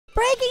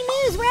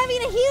news! We're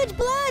having a huge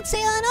blowout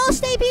sale on all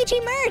Stay Peachy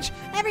merch.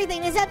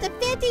 Everything is up to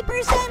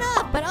 50%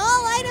 off, but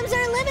all items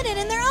are limited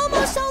and they're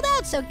almost sold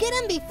out, so get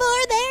them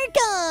before they're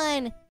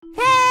gone.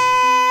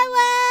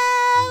 Hello,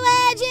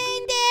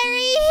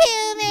 legendary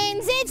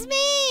humans! It's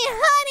me,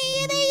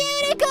 Honey the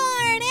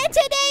Unicorn, and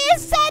today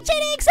is such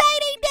an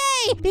exciting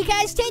day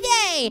because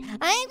today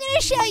I'm going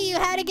to show you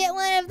how to get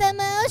one of the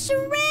most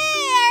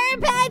rare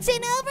pets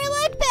in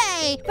Overlook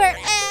Bay for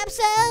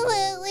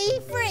absolutely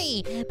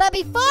free. But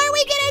before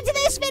we get into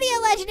this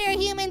video, legendary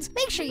humans,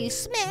 make sure you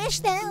smash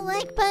that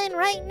like button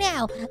right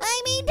now.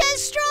 I mean,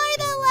 destroy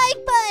the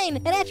like button.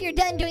 And after you're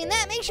done doing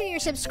that, make sure you're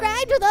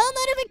subscribed with all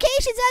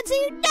notifications on so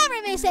you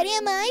never miss any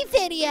of my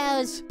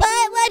videos. But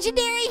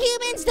legendary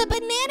humans, the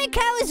banana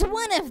cow is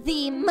one of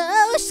the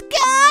most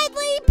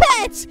godly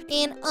pets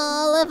in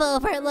all of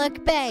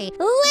Overlook Bay.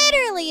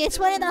 Literally, it's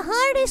one of the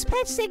hardest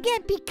pets to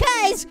get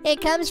because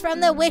it comes from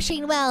the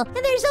wishing well, and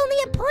there's only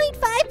a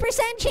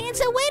 0.5% chance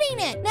of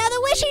winning it. Now,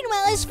 the wishing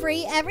well is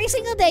free every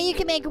single day. You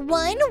can make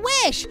one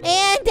wish,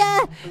 and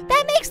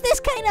that makes this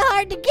kind of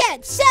hard to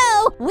get. So,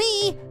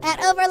 we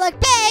at Overlook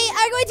Bay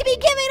are going to be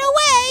giving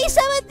away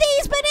some of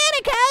these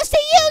banana cows to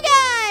you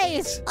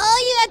guys. All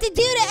you have to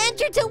do to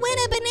enter to win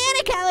a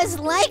banana cow is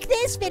like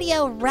this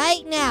video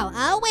right now.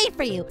 I'll wait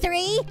for you.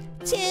 3,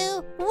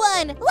 2,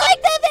 1.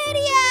 Like the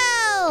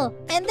video!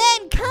 And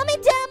then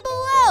comment down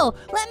below.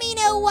 Let me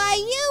know why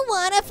you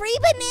want a free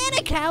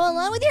banana cow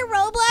along with your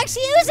Roblox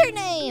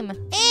username.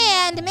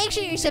 And make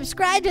sure you're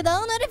subscribed with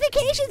all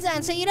notifications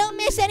on so you don't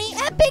miss any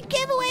epic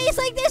giveaways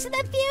like this in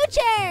the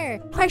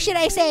future. Or should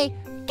I say,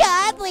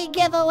 godly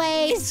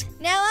giveaways.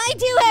 Now, I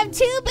do have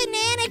 2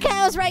 banana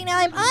cows right now.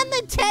 I'm on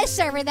the test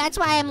server. That's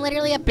why I'm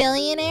literally a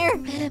billionaire.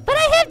 But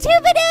I have 2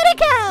 banana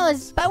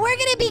cows. But we're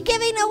going to be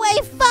giving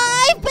away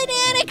 5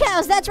 banana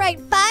cows. That's right.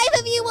 5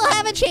 of you will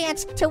have a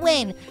chance to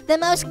win the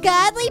most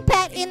godly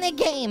pet in the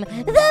game,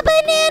 the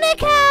banana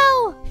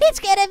cow. It's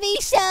going to be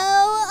so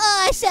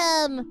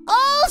awesome.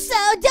 Also,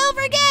 don't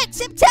forget,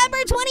 September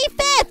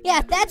 25th.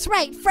 Yeah, that's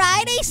right.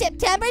 Friday,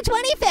 September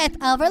 25th,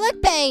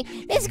 Overlook Bay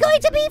is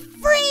going to be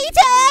free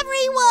to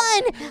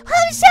everyone.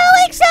 I'm so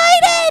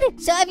excited.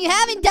 So if you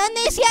haven't done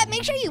this yet,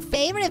 make sure you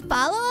favorite and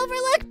follow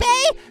Overlook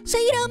Bay so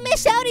you don't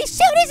miss out as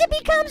soon as it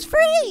becomes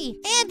free.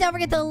 And don't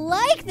forget to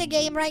like the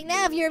game right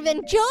now if you've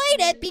enjoyed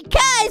it,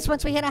 because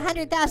once we hit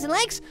 100,000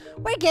 likes,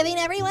 we're giving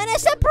everyone a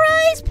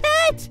surprise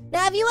pet.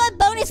 Now, if you want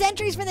bonus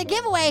entries for the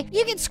giveaway,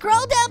 you can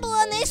scroll down below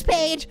on this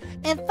page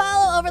and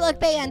follow Overlook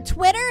Bay on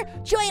Twitter,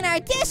 join our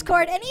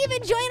Discord, and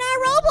even join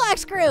our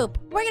Roblox group.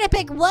 We're gonna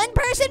pick 1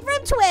 person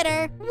from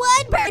Twitter, 1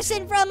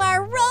 person from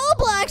our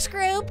Roblox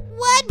group,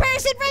 1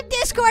 person from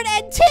Discord,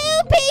 and 2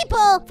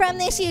 people from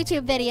this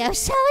YouTube video.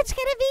 So it's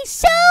gonna be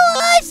so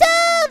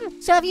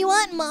awesome! So if you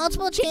want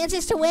multiple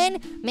chances to win,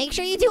 make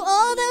sure you do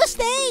all those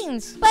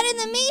things. But in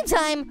the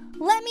meantime,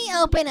 let me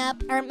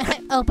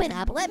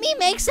let me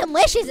make some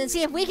wishes and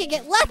see if we can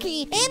get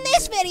lucky in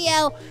this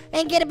video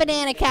and get a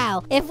banana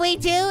cow. If we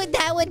do,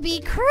 that would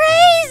be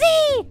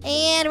crazy!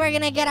 And we're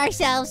gonna get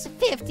ourselves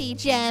 50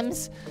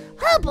 gems.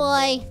 Oh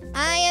boy,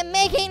 I am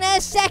making a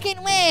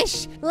second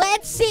wish.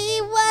 Let's see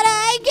what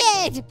I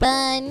get.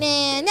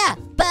 Banana,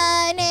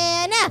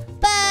 banana,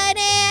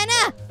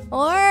 banana.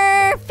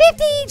 Or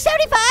 50,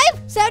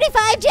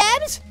 75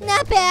 gems.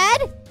 Not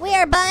bad. We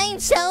are buying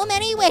so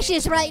many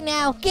wishes right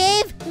now.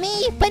 Give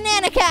me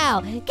banana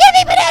cow. Give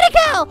me banana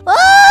cow.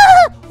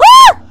 Oh!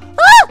 Oh!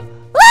 Oh!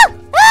 Oh!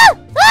 Oh!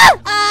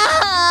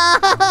 Oh!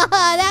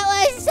 That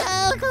was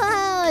so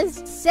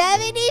close.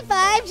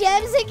 75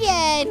 gems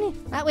again.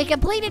 But we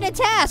completed a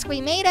task.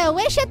 We made a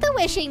wish at the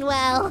wishing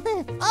well.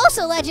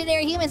 Also,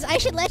 legendary humans, I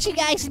should let you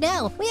guys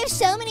know, we have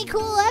so many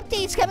cool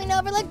updates coming to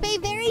Overlook Bay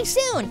very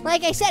soon.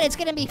 Like I said, it's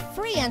going to be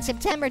free on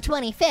September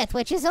 25th,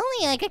 which is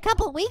only like a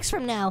couple weeks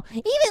from now.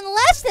 Even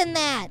less than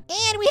that.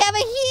 And we have a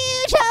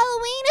huge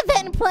Halloween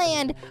event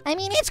planned. I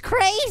mean, it's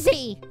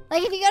crazy.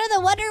 Like, if you go to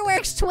the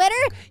Wonderworks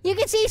Twitter, you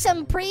can see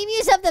some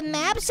previews of the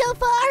map so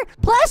far,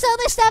 plus all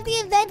the stuff the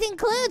event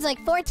includes, like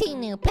 14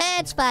 new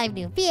pets, 5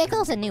 new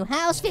vehicles, a new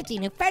house, 50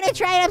 new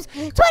furniture items,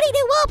 20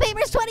 new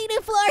wallpapers, 20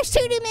 new floors,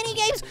 2 new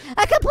minigames,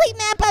 a complete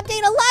map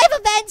update, a live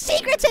event,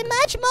 secrets, and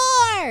much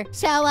more.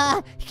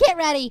 So, get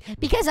ready,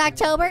 because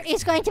October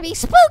is going to be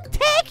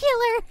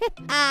spooktacular.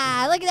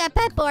 Look at that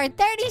pet board,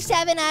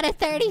 37 out of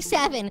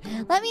 37.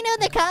 Let me know in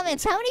the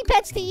comments, how many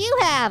pets do you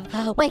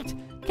have? Wait.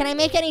 Can I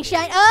make any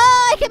shiny?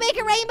 Oh, I can make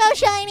a rainbow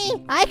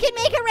shiny. I can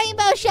make a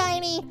rainbow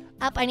shiny.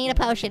 I need a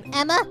potion.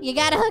 Emma, you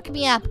gotta hook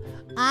me up.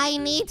 I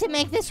need to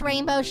make this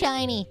rainbow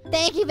shiny.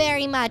 Thank you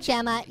very much,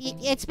 Emma.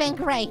 It's been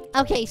great.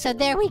 Okay, so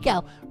there we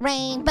go.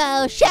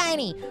 Rainbow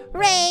shiny.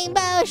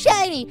 Rainbow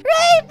shiny.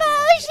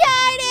 Rainbow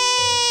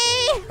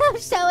shiny! I'm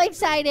so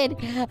excited.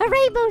 A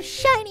rainbow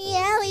shiny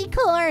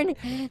alicorn.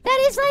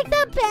 That is like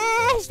the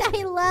best.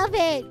 I love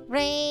it.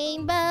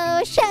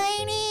 Rainbow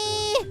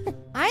shiny.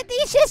 Aren't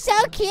these just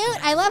so cute?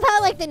 I love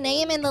how like the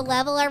name and the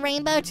level are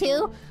rainbow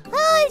too.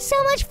 Oh, it's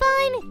so much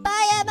fun.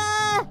 Bye,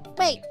 Emma.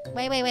 Wait.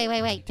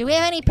 Do we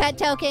have any pet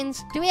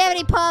tokens? Do we have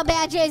any paw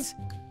badges?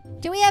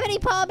 Do we have any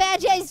Paw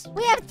badges?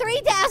 We have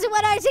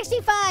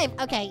 3,165.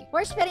 Okay,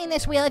 we're spinning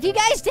this wheel. If you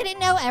guys didn't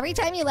know, every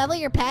time you level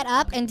your pet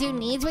up and do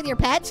needs with your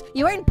pets,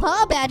 you earn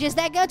Paw badges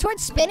that go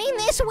towards spinning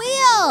this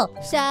wheel.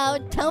 So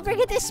don't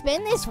forget to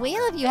spin this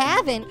wheel if you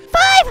haven't.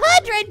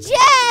 500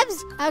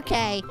 gems!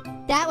 Okay,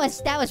 that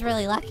was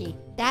really lucky.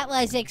 That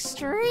was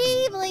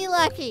extremely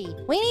lucky.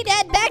 We need to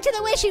head back to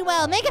the wishing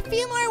well, make a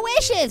few more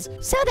wishes,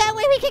 so that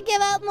way we can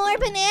give out more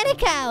banana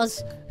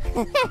cows.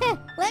 Let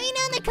me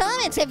know in the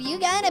comments, have you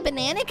gotten a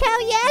banana cow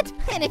yet?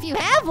 And if you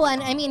have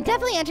one, I mean,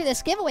 definitely enter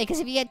this giveaway, because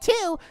if you get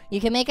 2,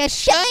 you can make a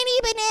shiny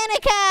banana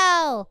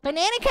cow.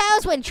 Banana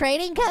cows, when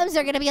trading comes,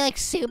 they're going to be like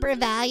super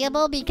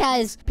valuable,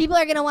 because people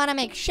are going to want to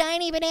make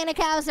shiny banana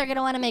cows. They're going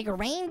to want to make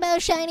rainbow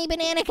shiny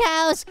banana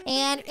cows,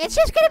 and it's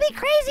just going to be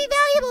crazy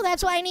valuable.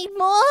 That's why I need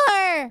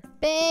more.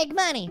 Big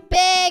money,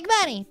 big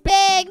money,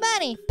 big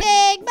money,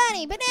 big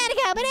money. Banana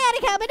cow, banana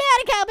cow,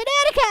 banana cow,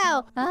 banana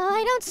cow. Oh,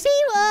 I don't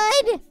see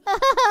one.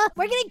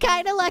 We're getting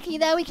kind of lucky,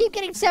 though. We keep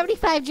getting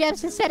 75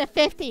 gems instead of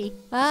 50.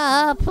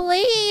 Oh,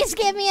 please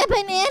give me a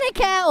banana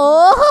cow.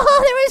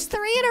 Oh, there was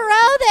 3 in a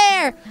row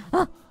there.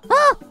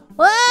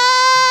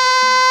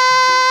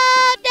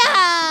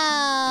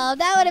 No,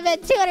 that would have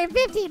been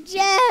 250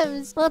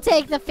 gems. We'll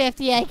take the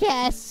 50, I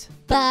guess.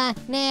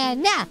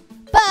 Banana.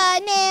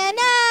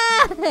 Banana!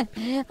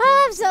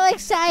 Oh, I'm so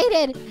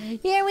excited.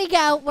 Here we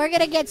go. We're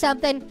gonna get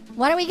something.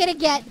 What are we gonna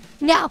get?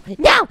 No,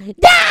 no,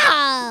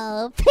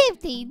 no!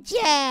 50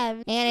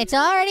 gems. And it's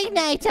already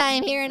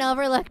nighttime here in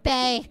Overlook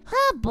Bay.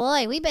 Oh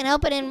boy, we've been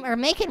opening or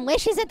making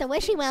wishes at the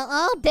wishing well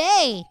all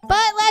day.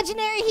 But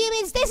legendary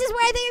humans, this is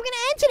where I think I'm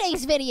gonna end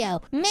today's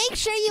video. Make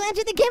sure you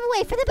enter the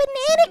giveaway for the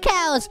banana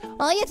cows.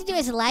 All you have to do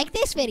is like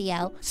this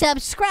video,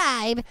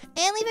 subscribe,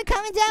 and leave a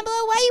comment down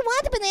below why you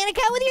want the banana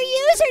cow with your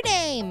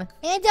username.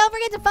 And don't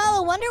forget to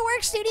follow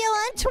Wonderworks Studio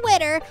on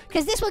Twitter,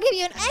 because this will give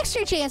you an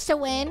extra chance to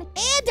win.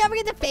 And don't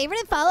forget to favorite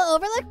and follow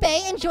Overlook Bay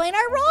and join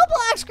our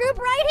Roblox group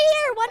right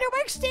here,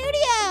 Wonderworks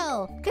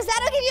Studio, because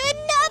that'll give you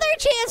another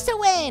chance to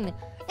win.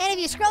 And if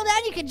you scroll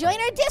down, you can join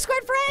our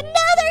Discord for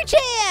another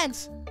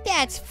chance.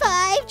 That's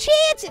 5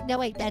 chances. No,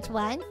 wait, that's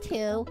 1,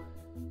 2,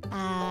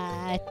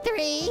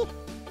 3,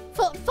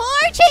 4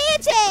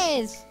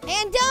 chances.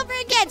 And don't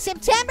forget,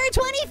 September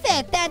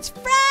 25th, that's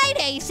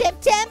Friday,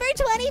 September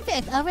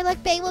 25th,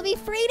 Overlook Bay will be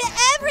free to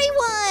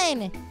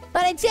everyone.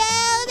 But until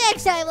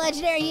next time,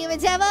 legendary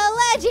humans, have a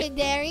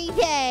legendary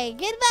day.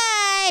 Goodbye.